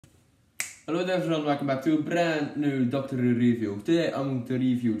Hello there everyone, welcome back to a brand new Doctor Who review. Today I'm going to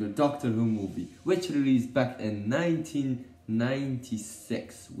review the Doctor Who movie, which released back in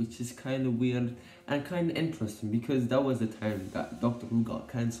 1996, which is kind of weird and kind of interesting because that was the time that Doctor Who got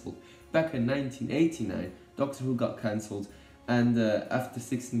cancelled. Back in 1989, Doctor Who got cancelled, and after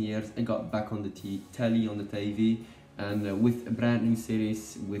 16 years it got back on the telly, on the TV, and with a brand new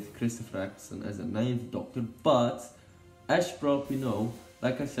series with Christopher Eccleston as the 9th Doctor. But as you probably know,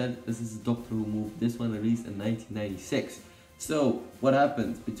 like I said, this is a Doctor Who movie. This one released in 1996. So, what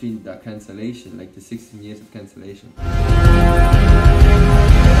happened between that cancellation, like the 16 years of cancellation?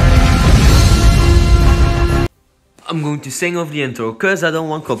 I'm going to sing off the intro, cause I don't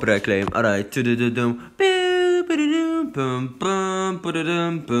want copyright claim. Alright, to-do-do-dum.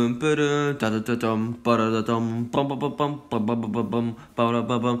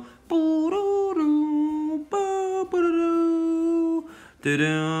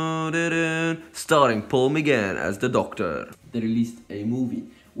 Starring Paul McGann as the Doctor. They released a movie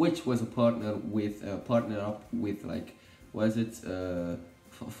which was a partner up with, like, was it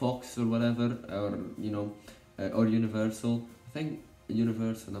Fox or whatever, or or Universal. I think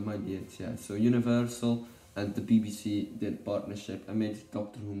Universal, that might be it. Yeah, so Universal and the BBC did partnership and made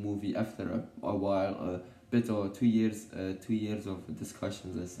Doctor Who movie after a while, a bit or 2 years, 2 years of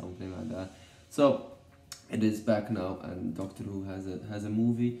discussions or something like that. So it is back now, and Doctor Who has a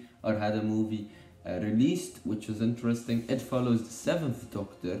movie, or had a movie released, which was interesting. It follows the 7th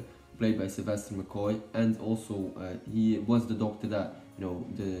Doctor, played by Sylvester McCoy, and also he was the Doctor that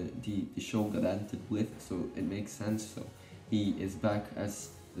the show got ended with, so it makes sense. So he is back as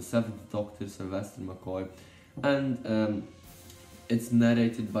the 7th Doctor, Sylvester McCoy, and it's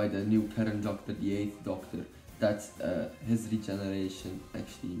narrated by the new current Doctor, the 8th Doctor. That his regeneration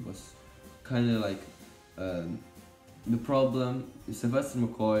actually was kind of like the problem. Sylvester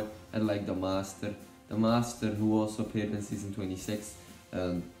McCoy had like the Master who also appeared in season 26,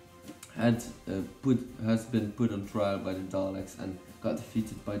 has been put on trial by the Daleks and got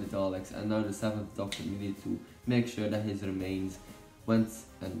defeated by the Daleks, and now the 7th Doctor needed to make sure that his remains went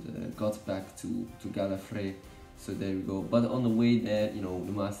and got back to Gallifrey. So there we go. But on the way there,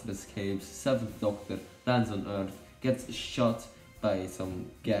 the Master escapes. 7th Doctor lands on Earth, gets shot by some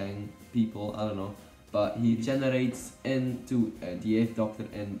gang people, I don't know, but he regenerates into the 8th Doctor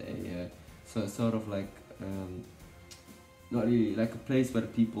in a sort of like not really, like a place where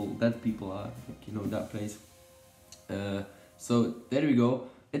dead people are, like, that place. So there we go.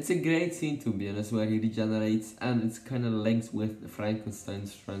 It's a great scene, to be honest, where he regenerates, and it's kind of linked with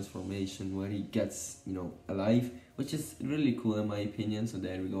Frankenstein's transformation, where he gets alive, which is really cool in my opinion. So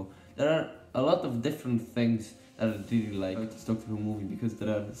there we go. There are a lot of different things that I really like about this Doctor Who movie, because there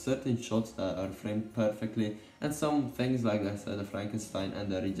are certain shots that are framed perfectly, and some things like I said, the Frankenstein and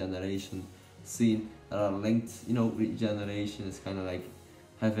the regeneration scene that are linked. Regeneration is kind of like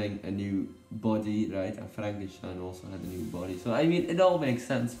having a new body, right? And Frankenstein also had a new body. So I mean, it all makes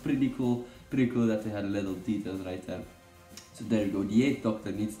sense. Pretty cool that they had little details right there. So there you go. The 8th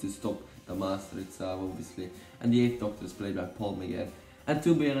Doctor needs to stop the Master itself, obviously, and the 8th Doctor is played by Paul McGann. And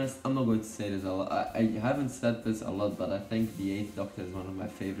to be honest, I'm not going to say this a lot. I haven't said this a lot, but I think the 8th Doctor is one of my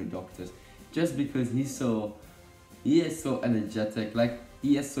favorite Doctors, just because he is so energetic, like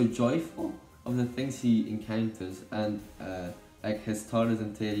he is so joyful of the things he encounters, and like his TARDIS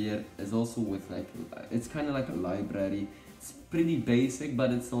interior is also with it's kind of like a library. It's pretty basic,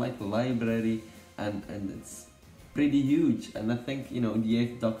 but it's like a library, and it's pretty huge. And I think the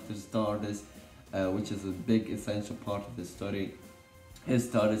 8th Doctor's TARDIS, which is a big essential part of the story, his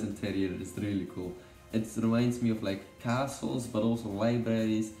TARDIS interior is really cool. It reminds me of like castles, but also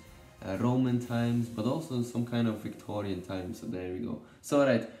libraries, Roman times, but also some kind of Victorian times. So there we go. So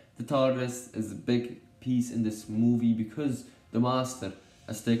right, the TARDIS is a big piece in this movie because the Master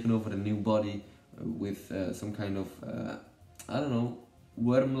has taken over a new body with some kind of I don't know,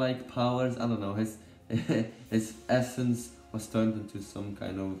 worm-like powers. I don't know. His essence was turned into some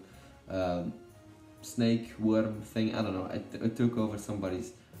kind of snake worm thing. I don't know. It took over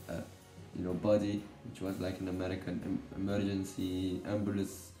somebody's body, which was like an American emergency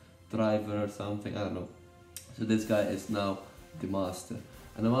ambulance driver or something. I don't know. So this guy is now the Master,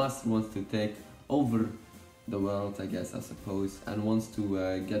 and the Master wants to take over the world, I guess, I suppose, and wants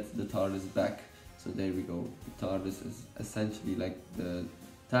to get the TARDIS back. So there we go. The TARDIS is essentially like the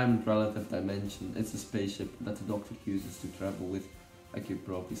time relative dimension. It's a spaceship that the Doctor uses to travel with, like you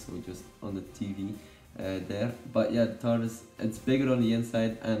probably saw just on the TV there. But yeah, the TARDIS, it's bigger on the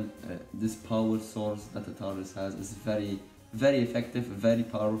inside, and this power source that the TARDIS has is very, very effective, very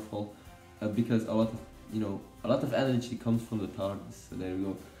powerful, because a lot of energy comes from the TARDIS. So there we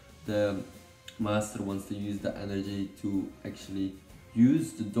go. the Master wants to use the energy to actually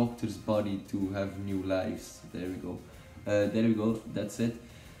use the Doctor's body to have new lives. There we go. There we go. That's it.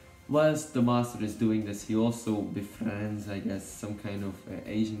 Whilst the Master is doing this, he also befriends, I guess, some kind of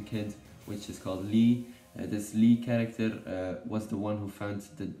Asian kid, which is called Lee. This Lee character was the one who found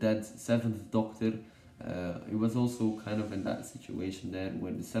the dead seventh Doctor. He was also kind of in that situation there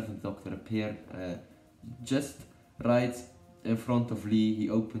where the seventh Doctor appeared just right in front of Lee. He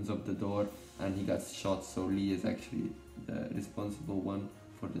opens up the door and he gets shot, so Lee is actually the responsible one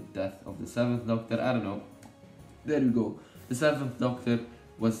for the death of the seventh Doctor. I don't know. There we go. The seventh Doctor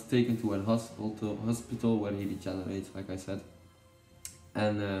was taken to a hospital where he regenerates, like I said.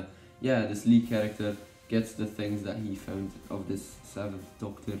 And yeah, this Lee character gets the things that he found of this seventh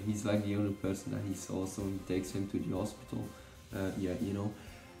Doctor. He's like the only person that he saw, so he takes him to the hospital. Yeah, you know.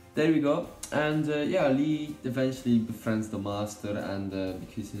 There we go. And yeah, Lee eventually befriends the Master, and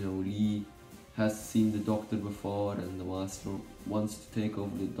because, you know, Lee has seen the Doctor before and the Master wants to take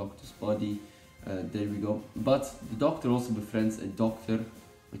over the Doctor's body. There we go. But the Doctor also befriends a Doctor,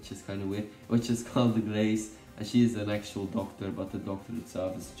 which is kind of weird, which is called the Grace, and she is an actual Doctor, but the Doctor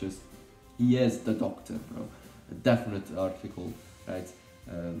itself is just, he is the Doctor, bro. A definite article, right?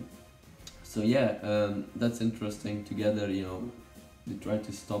 So yeah, that's interesting. Together, you know, they try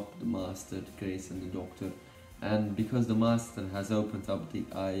to stop the Master, Grace and the Doctor. And because the Master has opened up the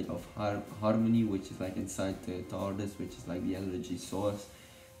Eye of Harmony, which is like inside the TARDIS, which is like the energy source,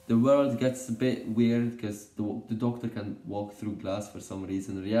 the world gets a bit weird because the Doctor can walk through glass for some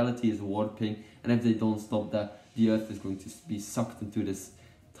reason. Reality is warping, and if they don't stop that, the Earth is going to be sucked into this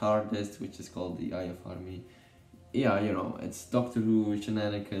TARDIS, which is called the Eye of Harmony. Yeah, you know, it's Doctor Who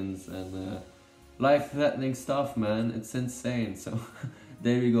shenanigans and life-threatening stuff, man. It's insane. So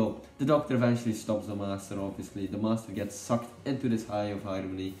there we go. The Doctor eventually stops the Master, obviously. The Master gets sucked into this Eye of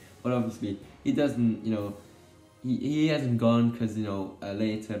Harmony, but obviously he doesn't, you know, he hasn't gone because, you know,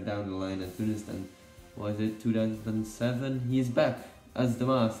 later down the line, as soon as then, was it 2007, he's back as the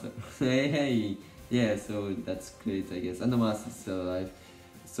Master. Hey, yeah, so that's great, I guess. And the Master's still alive,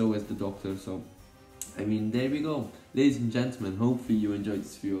 so is the Doctor. So I mean, there we go. Ladies and gentlemen, hopefully you enjoyed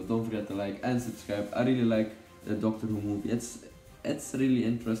this video. Don't forget to like and subscribe. I really like the Doctor Who movie. It's really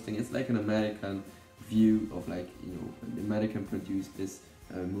interesting. It's like an American view of, like, you know, the American produced this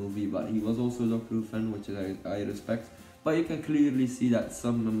movie, but he was also a Doctor Who fan, which I respect. But you can clearly see that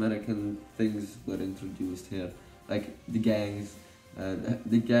some American things were introduced here, like the gangs,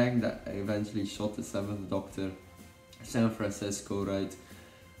 the gang that eventually shot the seventh Doctor, San Francisco, right?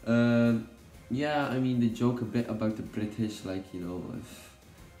 Yeah, I mean, they joke a bit about the British, like, you know,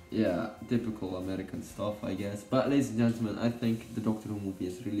 yeah, typical American stuff, I guess. But ladies and gentlemen, I think the Doctor Who movie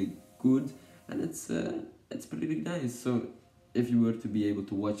is really good, and it's pretty nice. So if you were to be able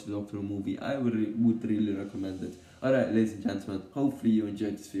to watch the Doctor Who movie, I would really recommend it. Alright, ladies and gentlemen, hopefully you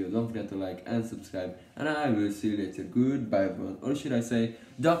enjoyed this video. Don't forget to like and subscribe, and I will see you later. Goodbye, everyone. Or should I say,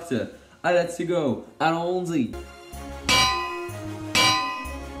 Doctor, I let you go. Allons-y.